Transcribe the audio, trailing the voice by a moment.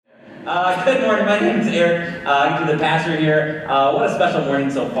Good morning, my name is Eric. I'm the pastor here. What a special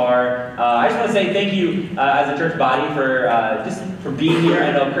morning so far. I just want to say thank you as a church body for being here.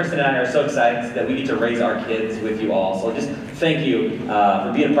 I know Kristen and I are so excited that we get to raise our kids with you all. So just thank you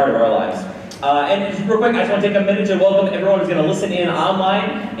for being a part of our lives. And just real quick, I just want to take a minute to welcome everyone who's going to listen in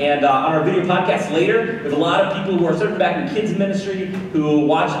online and on our video podcast later. There's a lot of people who are serving back in kids ministry who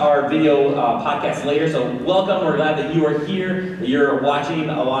watch our video podcast later. So welcome. We're glad that you are here, that you're watching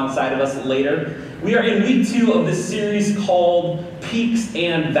alongside of us later. We are in week 2 of this series called Peaks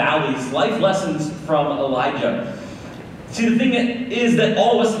and Valleys, Life Lessons from Elijah. See, the thing is that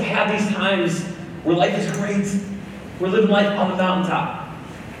all of us have these times where life is great. We're living life on the mountaintop.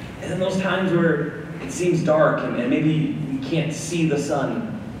 And then those times where it seems dark and maybe we can't see the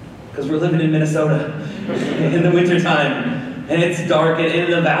sun because we're living in Minnesota in the wintertime and it's dark and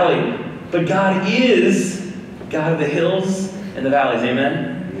in the valley. But God is God of the hills and the valleys,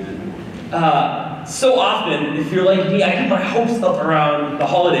 amen? So often, if you're like me, I keep my hopes up around the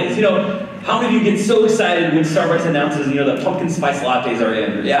holidays. You know, how many of you get so excited when Starbucks announces, the pumpkin spice lattes are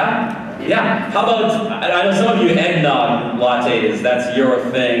in? Yeah? Yeah. How about, I know some of you eggnog lattes, that's your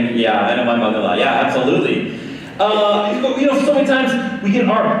thing. Yeah, I know my mother-in-law. Yeah, absolutely. So many times we get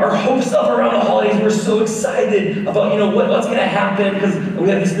our hopes up around the holidays. We're so excited about, what's going to happen because we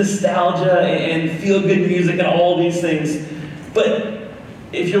have this nostalgia and feel-good music and all these things. But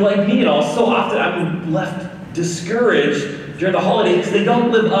if you're like me so often I'm left discouraged during the holidays because they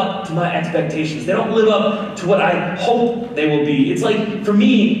don't live up to my expectations. They don't live up to what I hope they will be. It's like, for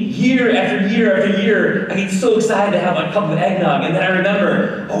me, year after year after year, I get so excited to have a cup of eggnog, and then I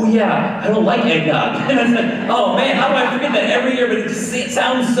remember, oh yeah, I don't like eggnog. And it's like, oh man, how do I forget that every year? But it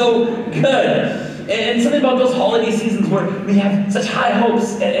sounds so good. And something about those holiday seasons where we have such high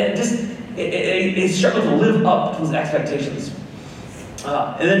hopes, and they struggle to live up to those expectations.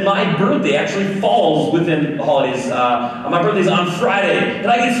 And then my birthday actually falls within the holidays. My birthday's on Friday, and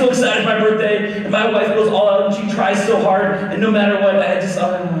I get so excited for my birthday, and my wife goes all out, and she tries so hard, and no matter what, I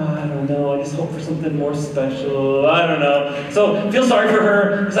don't know, I just hope for something more special, I don't know. So I feel sorry for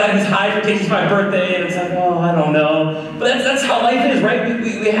her, because I have these high expectations for my birthday, and it's like, I don't know. But that's how life is, right?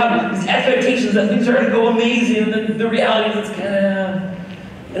 We have these expectations that things are going to go amazing, and then the reality is it's kind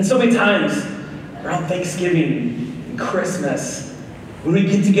of... And so many times, around Thanksgiving and Christmas, when we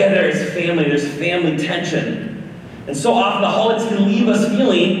get together as family, there's family tension. And so often the holidays can leave us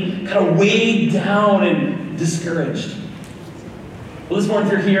feeling kind of weighed down and discouraged. Well, this morning,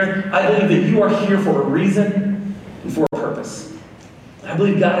 if you're here, I believe that you are here for a reason and for a purpose. I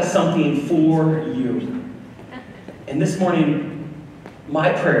believe God has something for you. And this morning,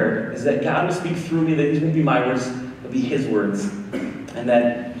 my prayer is that God will speak through me, that these won't be my words, but be His words. And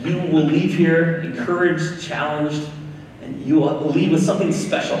that you will leave here encouraged, challenged, and you will leave with something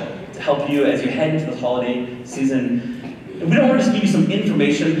special to help you as you head into the holiday season. And we don't want to just give you some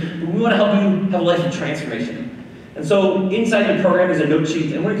information, but we want to help you have a life of transformation. And so inside your program is a note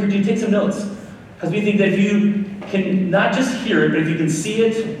sheet, and I want to encourage you to take some notes. Because we think that if you can not just hear it, but if you can see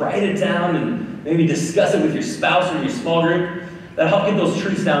it, write it down, and maybe discuss it with your spouse or your small group, that'll help get those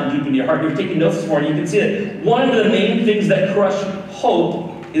truths down deep into your heart. If you're taking notes this morning, you can see that one of the main things that crush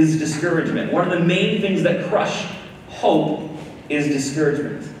hope is discouragement. One of the main things that crush hope is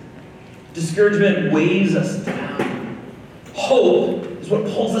discouragement. Discouragement weighs us down. Hope is what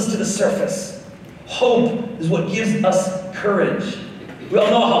pulls us to the surface. Hope is what gives us courage. We all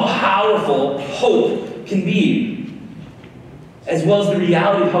know how powerful hope can be, as well as the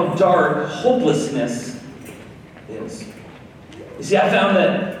reality of how dark hopelessness is. You see, I found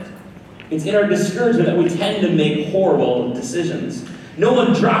that it's in our discouragement that we tend to make horrible decisions. No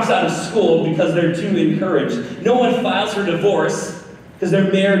one drops out of school because they're too encouraged. No one files for divorce because their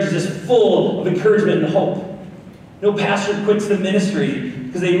marriage is just full of encouragement and hope. No pastor quits the ministry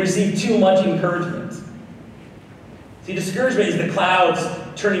because they receive too much encouragement. See, discouragement is the clouds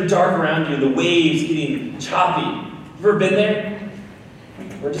turning dark around you, the waves getting choppy. You ever been there?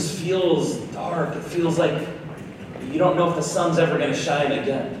 Where it just feels dark. It feels like you don't know if the sun's ever going to shine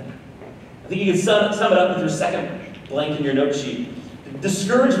again. I think you can sum it up with your second blank in your note sheet.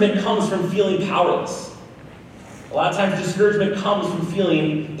 Discouragement comes from feeling powerless. A lot of times discouragement comes from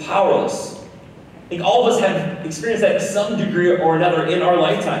feeling powerless. I think all of us have experienced that to some degree or another in our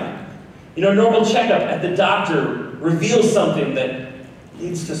lifetime. A normal checkup at the doctor reveals something that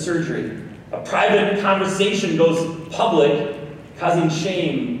leads to surgery. A private conversation goes public, causing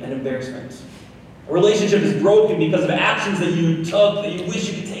shame and embarrassment. A relationship is broken because of actions that you took that you wish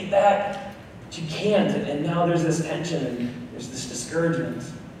you could take back, but you can't. And now there's this tension and there's this discouragement.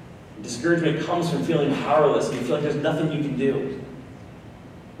 And discouragement comes from feeling powerless and you feel like there's nothing you can do.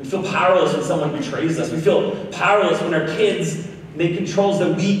 We feel powerless when someone betrays us. We feel powerless when our kids make controls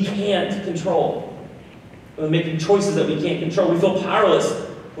that we can't control. When we're making choices that we can't control. We feel powerless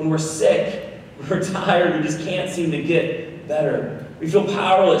when we're sick, when we're tired, we just can't seem to get better. We feel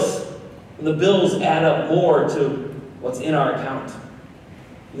powerless when the bills add up more to what's in our account.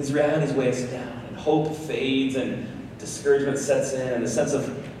 These realities weigh us down, and hope fades, and discouragement sets in, and a sense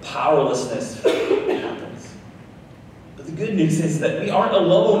of powerlessness happens. But the good news is that we aren't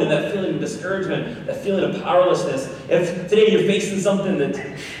alone in that feeling of discouragement, that feeling of powerlessness. If today you're facing something that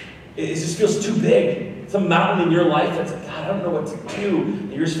it just feels too big, some mountain in your life that's like, God, I don't know what to do,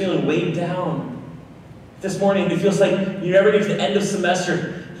 and you're just feeling weighed down. This morning it feels like you never get to the end of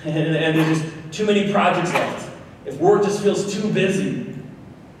semester, and there's just too many projects left. If work just feels too busy,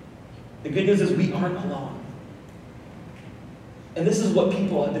 the good news is we aren't alone. And this is what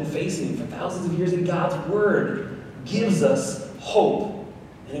people have been facing for thousands of years, and God's Word gives us hope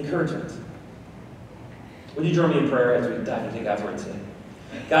and encouragement. Would you join me in prayer as we dive into God's Word today?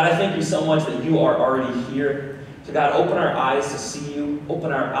 God, I thank you so much that you are already here. So God, open our eyes to see you.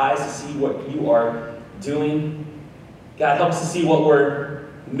 Open our eyes to see what you are doing. God, help us to see what we're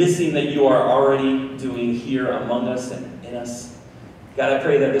missing that you are already doing here among us and in us. God, I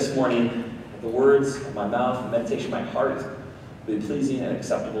pray that this morning, the words of my mouth, the meditation of my heart, will be pleasing and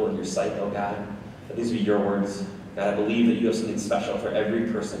acceptable in your sight, oh God. That these be your words. God, I believe that you have something special for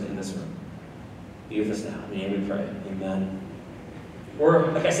every person in this room. Be with us now. In your name we pray. Amen.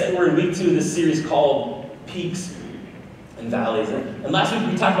 Like I said, we're in week 2 of this series called Peaks and Valleys. And last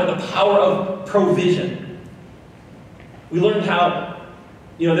week we talked about the power of provision. We learned how,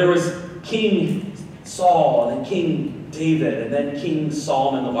 there was King Saul, and then King David, and then King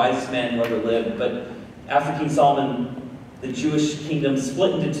Solomon, the wisest man who ever lived. But after King Solomon, the Jewish kingdom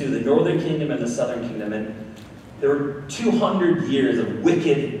split into two, the northern kingdom and the southern kingdom. And there were 200 years of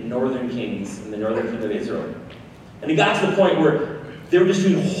wicked northern kings in the northern kingdom of Israel. And it got to the point where they were just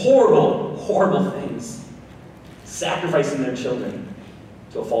doing horrible, horrible things. Sacrificing their children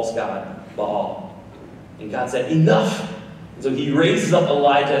to a false god, Baal. And God said, enough! And so he raises up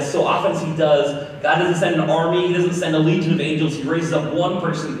Elijah, as so often as he does. God doesn't send an army, he doesn't send a legion of angels. He raises up one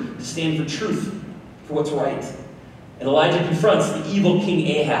person to stand for truth, for what's right. And Elijah confronts the evil King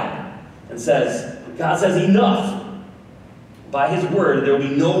Ahab and says, God says, enough! By his word, there will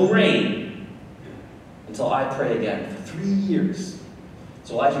be no rain until I pray again for 3 years.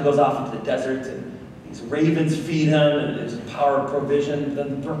 So Elijah goes off into the desert, and these ravens feed him, and there's power of provision.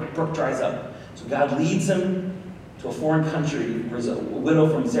 Then the brook dries up. So God leads him to a foreign country where there's a widow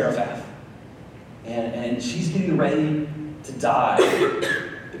from Zarephath. And she's getting ready to die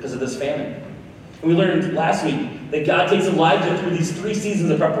because of this famine. And we learned last week that God takes Elijah through these 3 seasons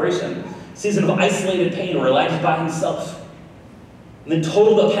of preparation. Season of isolated pain where Elijah's by himself. And then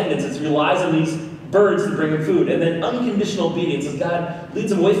total dependence as he relies on these birds to bring him food. And then unconditional obedience as God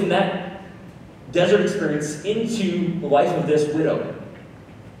leads him away from that desert experience into the life of this widow.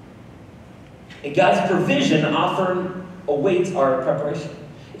 And God's provision often awaits our preparation.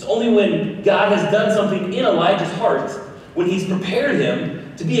 It's only when God has done something in Elijah's heart, when he's prepared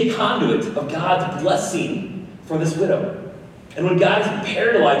him to be a conduit of God's blessing for this widow. And when God has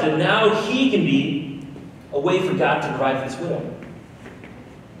prepared Elijah, now he can be a way for God to provide for this widow.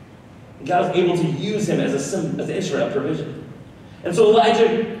 And God is able to use him as an instrument of provision. And so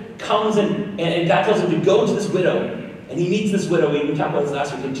Elijah comes and God tells him to go to this widow. And he meets this widow. We talked about this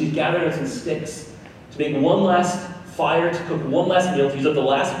last week. And she's gathering up some sticks to make one last fire, to cook one last meal, to use up the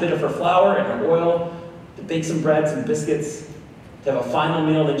last bit of her flour and her oil, to bake some bread, some biscuits, to have a final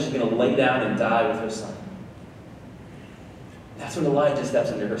meal. Then she's going to lay down and die with her son. That's when Elijah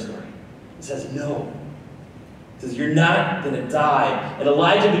steps into her story. He says, no. He says, you're not going to die. And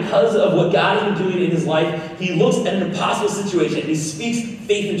Elijah, because of what God has been doing in his life, he looks at an impossible situation and he speaks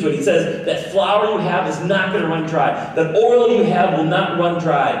faith into it. He says, that flour you have is not going to run dry. That oil you have will not run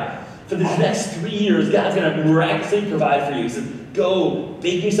dry. For these next 3 years, God's going to miraculously provide for you. He says, go,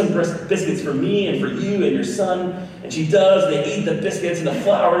 bake me some biscuits for me and for you and your son. And she does. They eat the biscuits, and the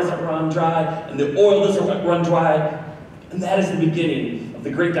flour doesn't run dry, and the oil doesn't run dry. And that is the beginning of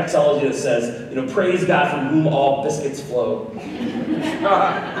the great doxology that says, praise God from whom all biscuits flow.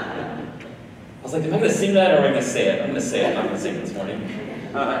 I was like, am I going to sing that or am I going to say it? I'm going to say it. I'm going to sing it this morning.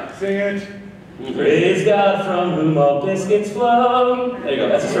 Sing it. Praise God from whom all biscuits flow. There you go.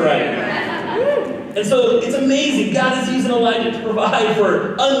 That's just right. And so it's amazing. God is using Elijah to provide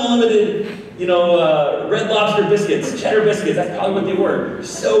for unlimited, Red Lobster biscuits, cheddar biscuits. That's probably what they were.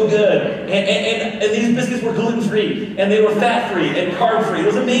 So good. And these biscuits were gluten-free, and they were fat-free and carb-free. It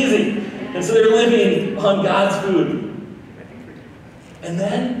was amazing. And so they were living on God's food. And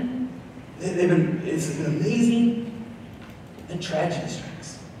then, it's been amazing, and tragedy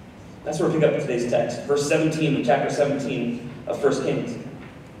strikes. That's where we pick up today's text. Verse 17 of chapter 17 of 1 Kings.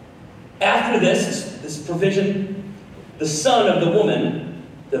 After this provision, the son of the woman,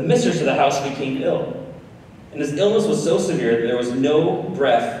 the mistress of the house, became ill. And his illness was so severe that there was no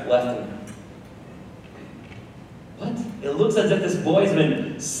breath left in him. What? It looks as if this boy has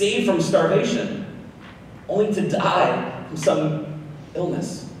been saved from starvation, only to die from some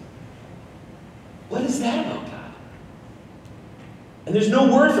illness. What is that about God? And there's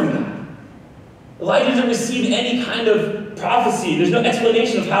no word from God. Elijah doesn't receive any kind of prophecy. There's no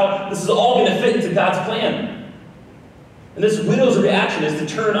explanation of how this is all going to fit into God's plan. And this widow's reaction is to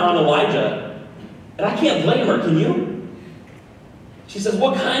turn on Elijah. And I can't blame her, can you? She says,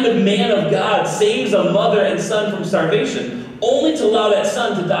 what kind of man of God saves a mother and son from starvation, only to allow that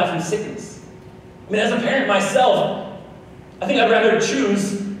son to die from sickness? I mean, as a parent myself, I think I'd rather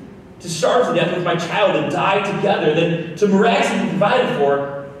choose to starve to death with my child and die together than to miraculously be provided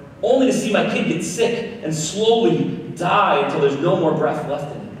for, only to see my kid get sick and slowly die until there's no more breath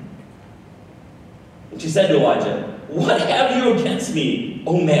left in him. And she said to Elijah, what have you against me,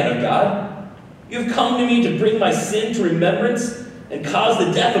 O man of God? You have come to me to bring my sin to remembrance and cause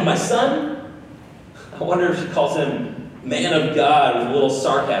the death of my son? I wonder if she calls him man of God with a little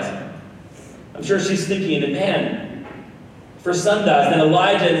sarcasm. I'm sure she's thinking that, man, if her son dies, then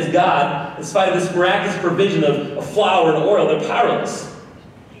Elijah and his God, in spite of this miraculous provision of flour and oil, they're powerless.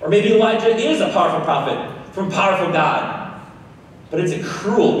 Or maybe Elijah is a powerful prophet from a powerful God, but it's a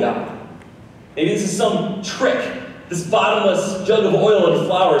cruel God. Maybe this is some trick, this bottomless jug of oil and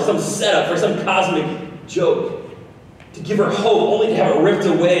flour, some setup for some cosmic joke, to give her hope only to have it ripped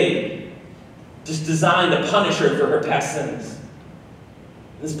away, just designed to punish her for her past sins.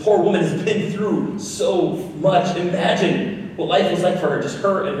 This poor woman has been through so much. Imagine what life was like for her, just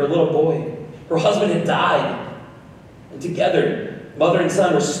her and her little boy. Her husband had died, and together, mother and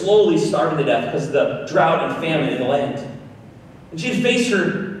son were slowly starving to death because of the drought and famine in the land. And she had faced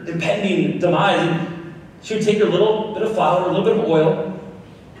her impending demise, and she would take her little bit of flour, a little bit of oil,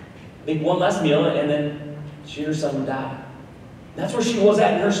 make one last meal, and then she and her son would die. And that's where she was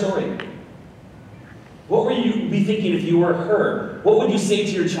at in her story. What would you be thinking if you were her? What would you say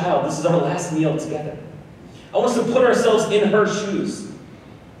to your child? This is our last meal together. I want us to put ourselves in her shoes.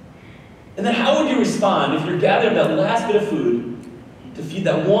 And then how would you respond if you're gathering that last bit of food to feed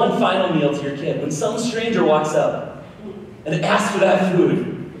that one final meal to your kid? When some stranger walks up and asks for that food,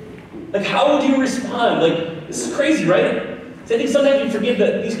 like, how would you respond? Like, this is crazy, right? So I think sometimes we forget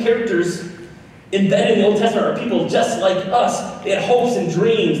that these characters embedded in the Old Testament are people just like us. They had hopes and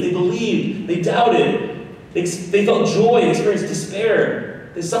dreams. They believed. They doubted. They felt joy and experienced despair.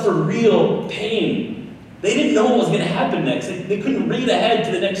 They suffered real pain. They didn't know what was going to happen next. They couldn't read ahead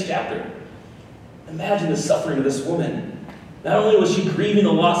to the next chapter. Imagine the suffering of this woman. Not only was she grieving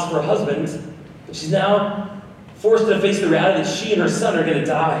the loss of her husband, but she's now forced to face the reality that she and her son are going to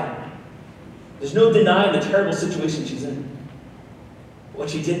die. There's no denying the terrible situation she's in. What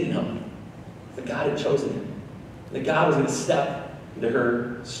she didn't know, that God had chosen him. That God was going to step into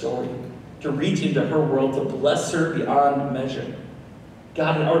her story, to reach into her world, to bless her beyond measure.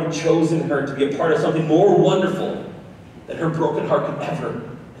 God had already chosen her to be a part of something more wonderful than her broken heart could ever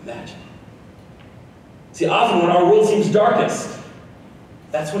imagine. See, often when our world seems darkest,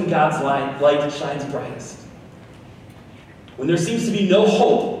 that's when God's light shines brightest. When there seems to be no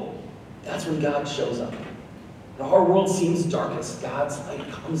hope, that's when God shows up. When our world seems darkest, God's light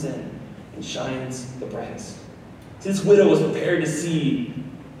comes in and shines the brightest. See, this widow was prepared to see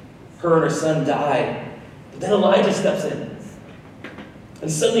her and her son die. But then Elijah steps in.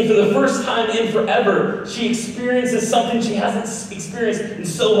 And suddenly, for the first time in forever, she experiences something she hasn't experienced in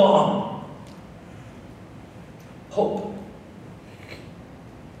so long. Hope.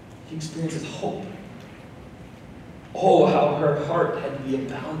 She experiences hope. Oh, how her heart had to be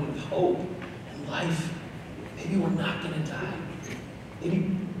abounding with hope and life. Maybe we're not going to die.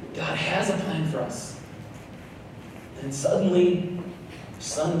 Maybe God has a plan for us. And suddenly, her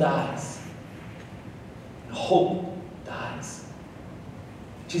son dies. And hope dies.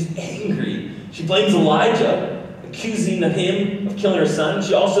 She's angry. She blames Elijah, accusing him of killing her son.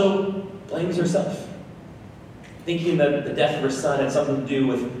 She also blames herself, thinking that the death of her son had something to do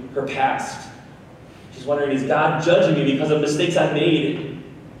with her past. She's wondering, is God judging me because of mistakes I made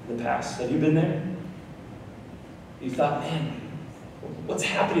in the past? Have you been there? You thought, man, what's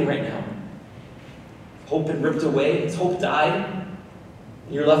happening right now? Hope been ripped away? Has hope died?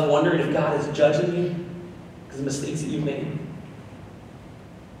 And you're left wondering if God is judging you because of mistakes that you've made?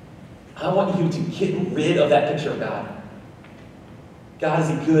 I want you to get rid of that picture of God. God is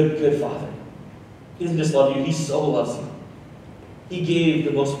a good, good Father. He doesn't just love you, He so loves you. He gave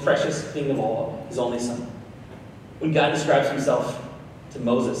the most precious thing of all, His only Son. When God describes Himself to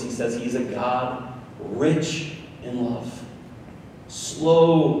Moses, He says He's a God rich in love,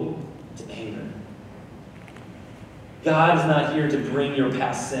 slow to anger. God is not here to bring your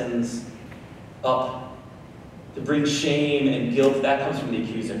past sins up, to bring shame and guilt. That comes from the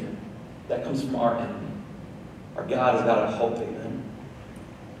accuser. That comes from our enemy. Our God is God of hope, amen.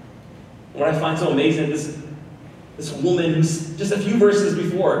 And what I find so amazing, this woman who's just a few verses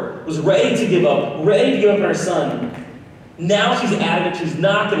before was ready to give up on her son. Now she's adamant she's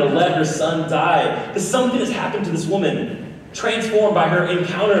not going to let her son die. Because something has happened to this woman. Transformed by her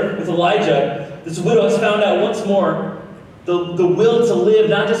encounter with Elijah, this widow has found out once more the will to live,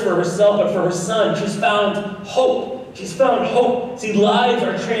 not just for herself, but for her son. She's found hope. She's found hope. See, lives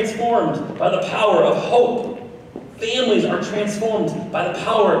are transformed by the power of hope. Families are transformed by the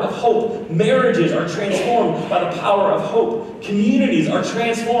power of hope. Marriages are transformed by the power of hope. Communities are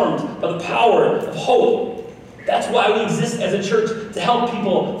transformed by the power of hope. That's why we exist as a church, to help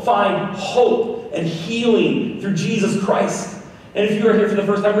people find hope and healing through Jesus Christ. And if you are here for the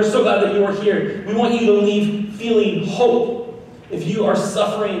first time, we're so glad that you are here. We want you to leave feeling hope. If you are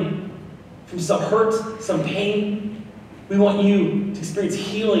suffering from some hurt, some pain, we want you to experience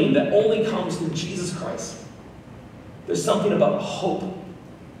healing that only comes through Jesus Christ. There's something about hope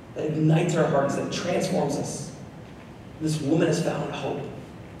that ignites our hearts, that transforms us. This woman has found hope.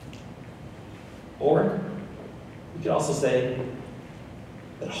 Or we could also say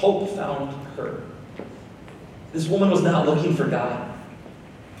that hope found her. This woman was not looking for God.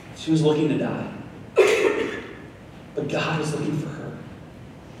 She was looking to die. But God was looking for her.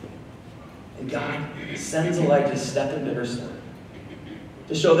 And God sends Elijah to step into her story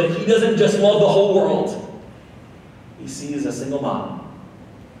to show that He doesn't just love the whole world. He sees a single mom,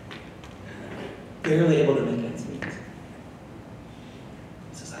 barely able to make ends meet. He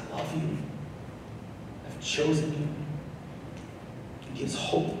says, I love you. I've chosen you. He gives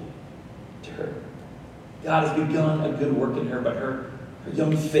hope to her. God has begun a good work in her, but her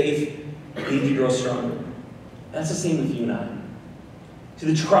young faith needs to grow stronger. That's the same with you and I. See,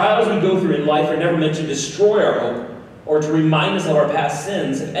 the trials we go through in life are never meant to destroy our hope or to remind us of our past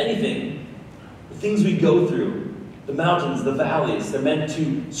sins. If anything, the things we go through, the mountains, the valleys, they're meant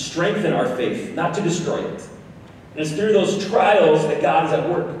to strengthen our faith, not to destroy it. And it's through those trials that God is at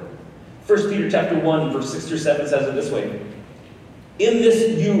work. 1 Peter chapter 1, verse 6 through 7 says it this way. In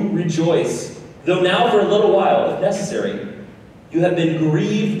this you rejoice, though now for a little while, if necessary, you have been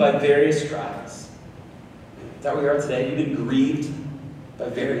grieved by various trials. Is that where you are today? You've been grieved by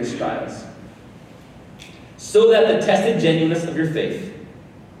various trials. So that the tested genuineness of your faith,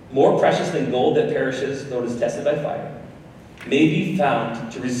 more precious than gold that perishes, though it is tested by fire, may be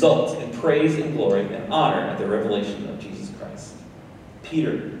found to result in praise and glory and honor at the revelation of Jesus Christ.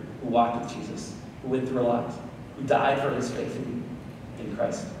 Peter, who walked with Jesus, who went through a lot, who died for his faith in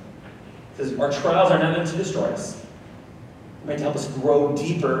Christ, says our trials are not meant to destroy us. They're meant to help us grow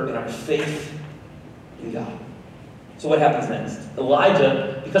deeper in our faith in God. So what happens next?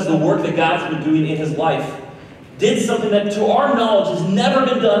 Elijah, because of the work that God's been doing in his life, did something that to our knowledge has never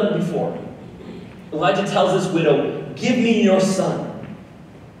been done before. Elijah tells this widow, give me your son.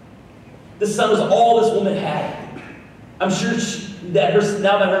 This son was all this woman had. I'm sure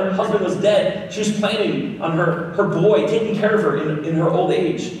now that her husband was dead, she was planning on her boy, taking care of her in her old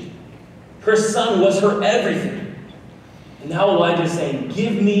age. Her son was her everything. And now Elijah is saying,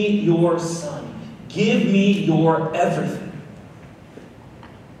 give me your son. Give me your everything.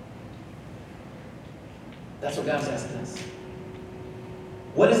 That's what God's asking us.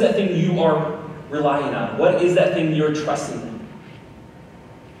 What is that thing you are relying on? What is that thing you're trusting in?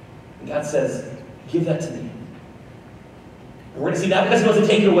 And God says, give that to me. And we're going to see not because He wants to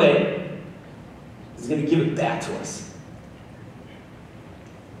take it away, He's going to give it back to us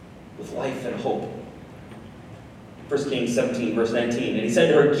with life and hope. 1 Kings 17, verse 19. And he said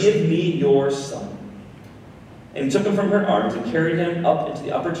to her, give me your son. And he took him from her arms and carried him up into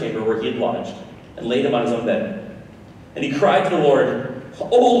the upper chamber where he had lodged, and laid him on his own bed. And he cried to the Lord,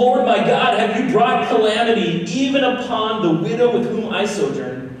 O Lord my God, have you brought calamity even upon the widow with whom I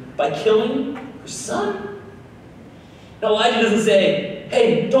sojourn by killing her son? Now Elijah doesn't say,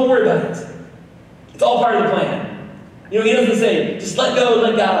 hey, don't worry about it. It's all part of the plan. He doesn't say, just let go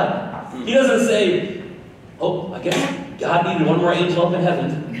and let God. He doesn't say, oh, I guess God needed one more angel up in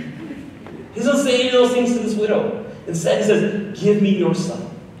heaven. He doesn't say any of those things to this widow. Instead, he says, give me your son.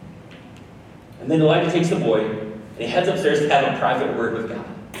 And then Elijah takes the boy, and he heads upstairs to have a private word with God.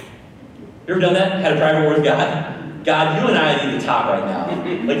 You ever done that? Had a private word with God? God, you and I need to talk right now.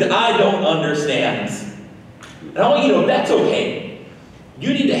 Like, I don't understand. And I want you to know that's okay.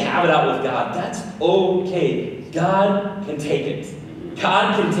 You need to have it out with God. That's okay. God can take it.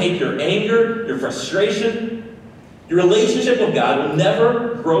 God can take your anger, your frustration. Your relationship with God will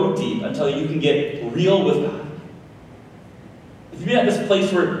never grow deep until you can get real with God. If you're at this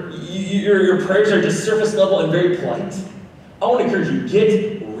place where your prayers are just surface level and very polite, I want to encourage you,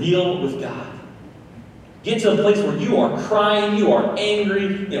 get real with God. Get to a place where you are crying, you are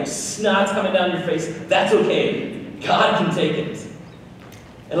angry, snot's coming down your face. That's okay. God can take it.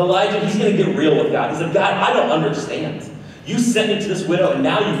 And Elijah, he's going to get real with God. He said, God, I don't understand. You sent me to this widow and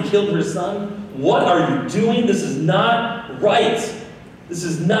now you killed her son? What are you doing? This is not right. This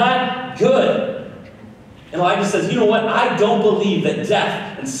is not good. And Elijah says, you know what? I don't believe that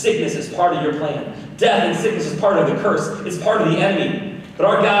death and sickness is part of your plan. Death and sickness is part of the curse. It's part of the enemy. But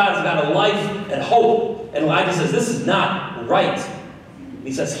our God has got a life and hope. And Elijah says, this is not right. And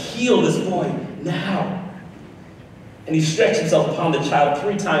he says, heal this boy now. And he stretched himself upon the child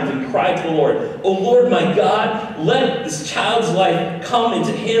 3 times and cried to the Lord, O Lord my God, let this child's life come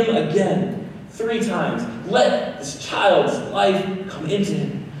into him again. 3 times. Let this child's life come into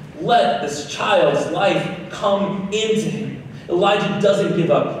him. Let this child's life come into him. Elijah doesn't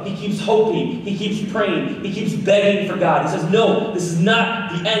give up. He keeps hoping. He keeps praying. He keeps begging for God. He says, no, this is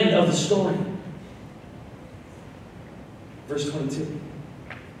not the end of the story. Verse 22.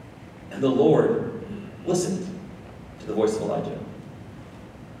 And the Lord listened to the voice of Elijah.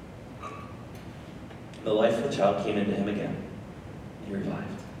 And the life of the child came into him again. He revived.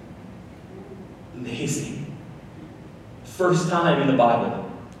 Amazing. First time in the Bible,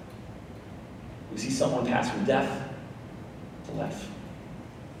 we see someone pass from death to life.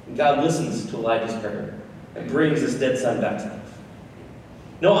 And God listens to Elijah's prayer and brings his dead son back to life.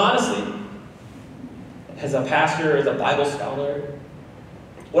 No, honestly, as a pastor, as a Bible scholar,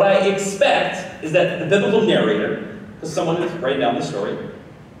 what I expect is that the biblical narrator, because someone is writing down the story,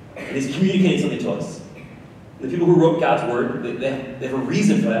 and is communicating something to us. And the people who wrote God's word, they have a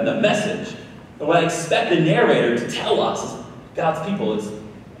reason for that, the message. And what I expect the narrator to tell us, God's people, is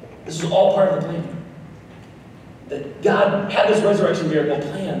this was all part of the plan. That God had this resurrection miracle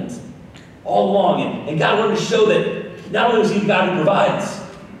planned all along. And God wanted to show that not only was he the God who provides,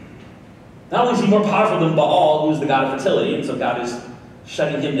 not only is he more powerful than Baal, who is the god of fertility, and so God is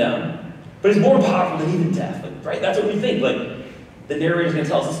shutting him down, but he's more powerful than even death. Like, right? That's what we think. Like, the narrator's going to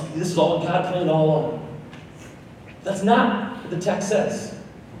tell us this is all God planned all along. That's not what the text says.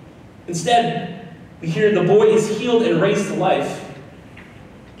 Instead, we hear the boy is healed and raised to life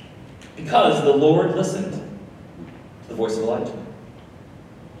because the Lord listened to the voice of Elijah.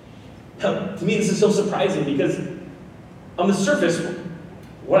 Now, to me, this is so surprising because on the surface,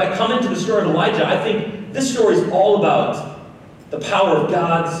 when I come into the story of Elijah, I think this story is all about the power of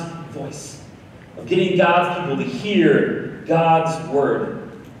God's voice, of getting God's people to hear God's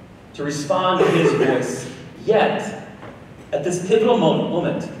word, to respond to his voice. Yet, at this pivotal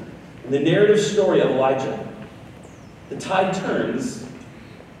moment in the narrative story of Elijah, the tide turns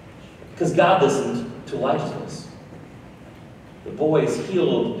because God listened to Elijah's voice. The boy is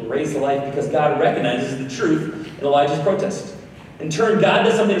healed and raised to life because God recognizes the truth in Elijah's protest. In turn, God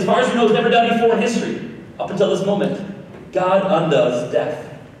does something, as far as we know, is never done before in history. Up until this moment, God undoes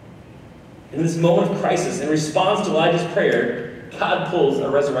death. In this moment of crisis, in response to Elijah's prayer, God pulls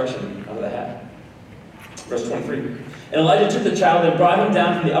a resurrection out of the hat. Verse 23. And Elijah took the child and brought him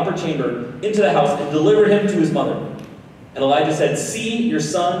down from the upper chamber into the house and delivered him to his mother. And Elijah said, "See, your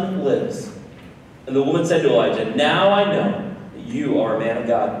son lives." And the woman said to Elijah, "Now I know that you are a man of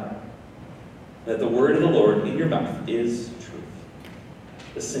God, that the word of the Lord in your mouth is truth."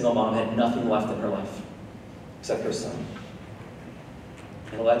 The single mom had nothing left in her life except her son.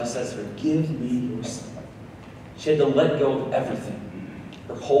 And Elijah says to her, "Give me your son." She had to let go of everything,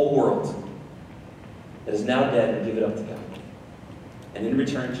 her whole world, that is now dead, and give it up to God. And in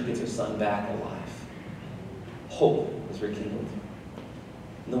return, she gets her son back alive. Hope was rekindled.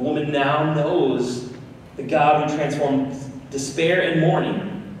 And the woman now knows the God who transformed despair and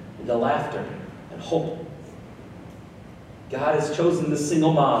mourning into laughter and hope. God has chosen this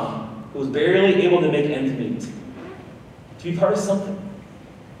single mom who was barely able to make ends meet to be part of something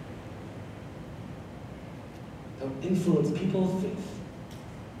that would influence people of faith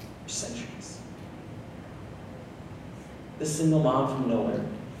for centuries. This single mom from nowhere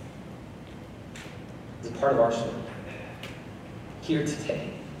is a part of our story. Here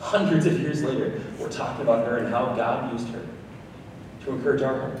today, hundreds of years later, we're talking about her and how God used her to encourage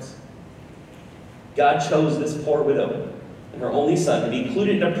our hearts. God chose this poor widow and her only son to be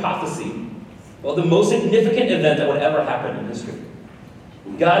included in a prophecy Well, the most significant event that would ever happen in history.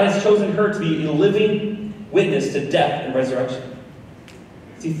 God has chosen her to be a living witness to death and resurrection.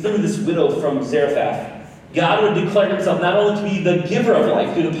 See, through this widow from Zarephath, God would declare himself not only to be the giver of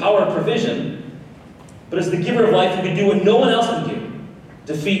life through the power of provision, but as the giver of life who could do what no one else can do,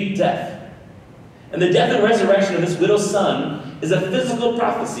 defeat death. And the death and resurrection of this widow's son is a physical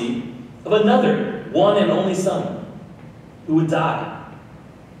prophecy of another, one and only son, who would die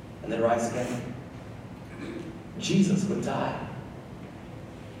and then rise again. Jesus would die,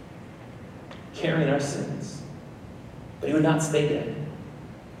 carrying our sins. But he would not stay dead.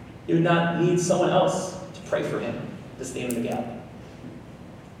 He would not need someone else to pray for him, to stand in the gap.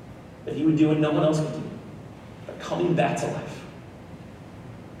 But he would do what no one else could do, by coming back to life,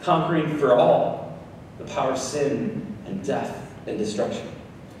 conquering for all the power of sin and death and destruction.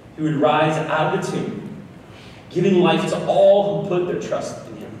 He would rise out of the tomb, giving life to all who put their trust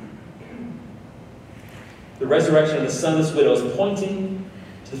in him. The resurrection of the son of this widow is pointing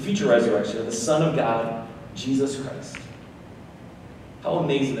to the future resurrection of the Son of God, Jesus Christ. How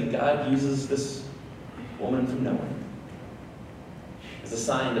amazing that God uses this woman from nowhere as a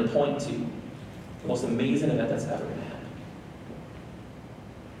sign to point to the most amazing event that's ever going to happen.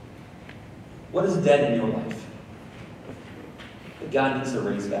 What is dead in your life that God needs to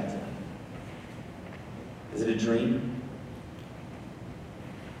raise back to life? Is it a dream?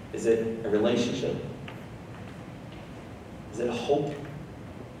 Is it a relationship? Is it a hope?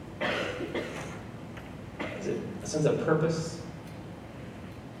 Is it a sense of purpose?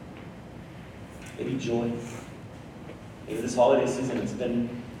 Maybe joy. Maybe this holiday season, it's been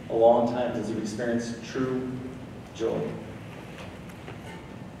a long time since you've experienced true joy.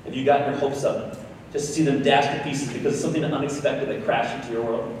 Have you gotten your hopes up just to see them dashed to pieces because of something unexpected that crashed into your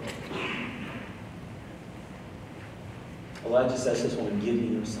world? Elijah says to this woman, give me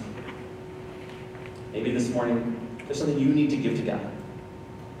your son. Maybe this morning, there's something you need to give to God.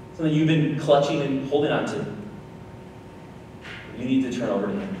 Something you've been clutching and holding on to. You need to turn over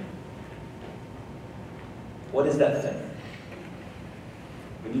to him. What is that thing?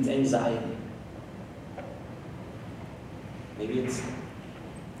 Maybe it's anxiety. Maybe it's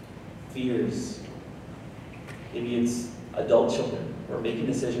fears. Maybe it's adult children who are making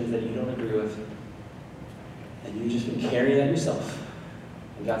decisions that you don't agree with. And you've just been carrying that yourself.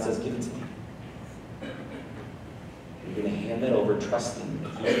 And God says, give it to me. You're going to hand that over, trusting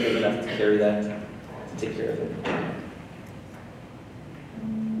that he's big enough to carry that, to take care of it.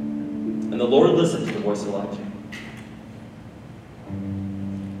 And the Lord listened to the voice of Elijah.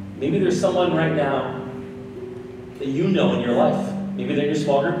 Maybe there's someone right now that you know in your life. Maybe they're in your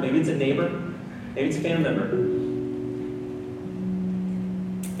small group, maybe it's a neighbor, maybe it's a family member.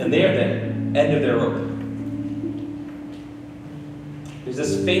 And they are at the end of their rope. There's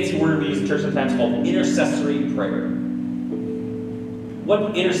this fancy word we use in church sometimes called intercessory prayer.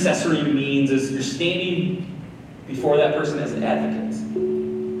 What intercessory means is you're standing before that person as an advocate.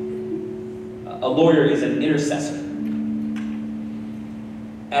 A lawyer is an intercessor.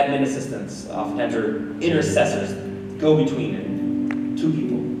 Admin assistants oftentimes are intercessors, go-between two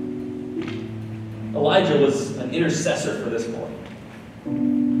people. Elijah was an intercessor for this boy.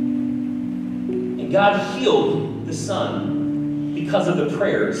 And God healed the son because of the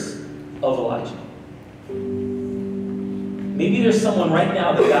prayers of Elijah. Maybe there's someone right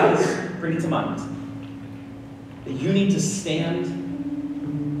now that God is bringing to mind that you need to stand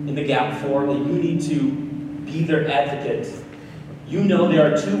in the gap for, that you need to be their advocate. You know they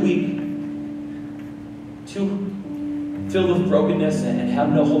are too weak, too filled with brokenness, and have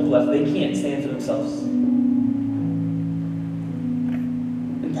no hope left. They can't stand for themselves.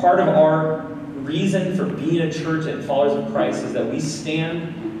 And part of our reason for being a church and followers of Christ is that we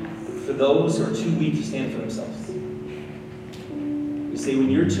stand for those who are too weak to stand for themselves. We say, when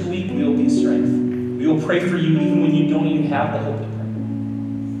you're too weak, we will be strength. We will pray for you even when you don't even have the hope to pray.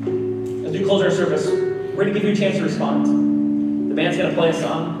 As we close our service, we're going to give you a chance to respond. The band's going to play a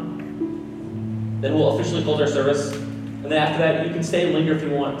song. Then we'll officially close our service. And then after that, you can stay and linger if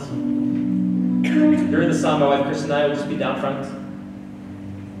you want. During the song, my wife Chris and I will just be down front.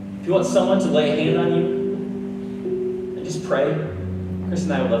 If you want someone to lay a hand on you and just pray, Chris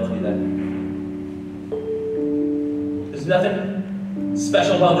and I would love to do that. There's nothing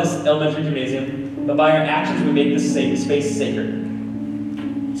special about this elementary gymnasium, but by our actions we make this space sacred.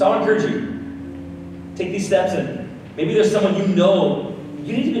 So I want to encourage you, take these steps, and maybe there's someone you know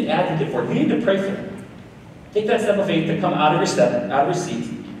you need to be an advocate for. You need to pray for them. Take that step of faith to come out of your seat,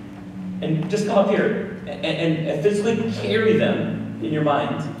 and just come up here and physically carry them in your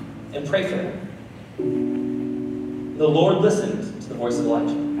mind and pray for them. The Lord listened to the voice of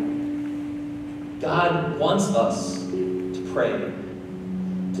Elijah. God wants us to pray,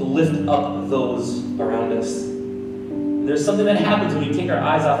 to lift up those around us. There's something that happens when we take our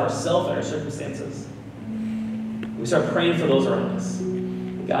eyes off ourselves and our circumstances. We start praying for those around us.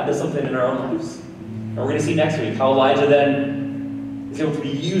 God does something in our own lives. And we're going to see next week how Elijah then is able to be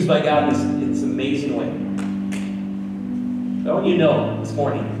used by God in this amazing way. But I want you to know this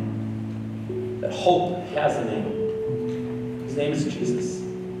morning that hope has a name. His name is Jesus.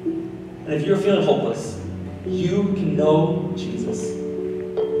 And if you're feeling hopeless, you can know Jesus.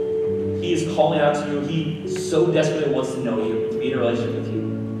 He is calling out to you. He so desperately wants to know you, to be in a relationship with you.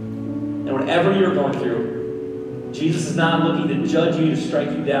 And whatever you're going through, Jesus is not looking to judge you, to strike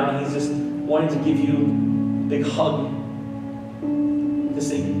you down. He's just wanting to give you a big hug, to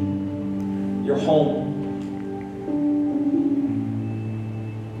say, you're home.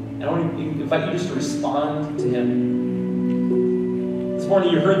 And I want to invite you just to respond to him. This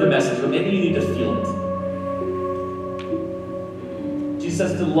morning you heard the message, but maybe you need to feel it. Jesus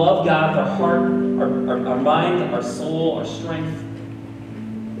says to love God with our heart, our mind, our soul, our strength.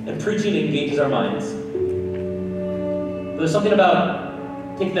 And preaching engages our minds. But there's something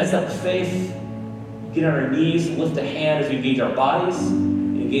about taking that step of faith, get on our knees, lift a hand as we engage our bodies, it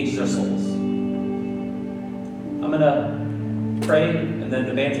engages our souls. I'm going to pray, and then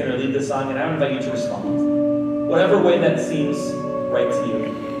the band's going to lead this song, and I invite you to respond. Whatever way that seems right to you.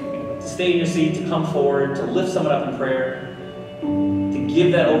 To stay in your seat, to come forward, to lift someone up in prayer, to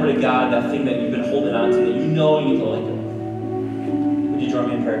give that over to God, that thing that you've been holding on to, that you know you need to let go. Would you join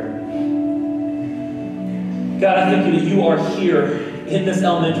me in prayer? God, I thank you that you are here in this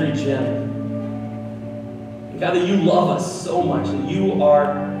elementary gym. And God, that you love us so much, that you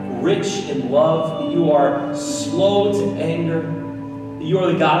are rich in love, that you are slow to anger, that you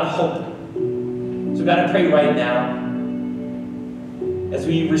are the God of hope. So God, I pray right now, as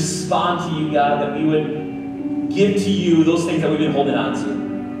we respond to you, God, that we would give to you those things that we've been holding on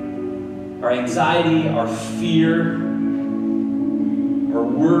to. Our anxiety, our fear, our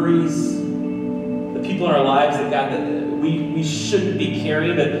worries, the people in our lives that, God, that we shouldn't be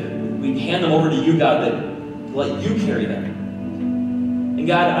carrying, that we hand them over to you, God, that let you carry them. And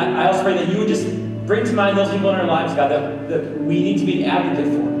God, I also pray that you would just bring to mind those people in our lives, God, that we need to be an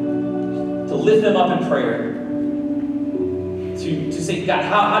advocate for, to lift them up in prayer. To say, God,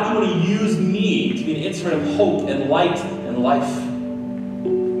 how do you want to use me to be an instrument of hope and light and life?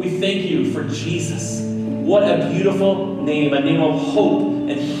 We thank you for Jesus. What a beautiful name, a name of hope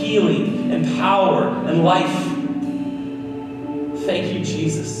and healing and power and life. Thank you,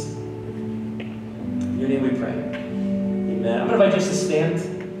 Jesus. In your name we pray. Amen. I'm going to invite you to stand.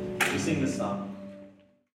 We sing this song.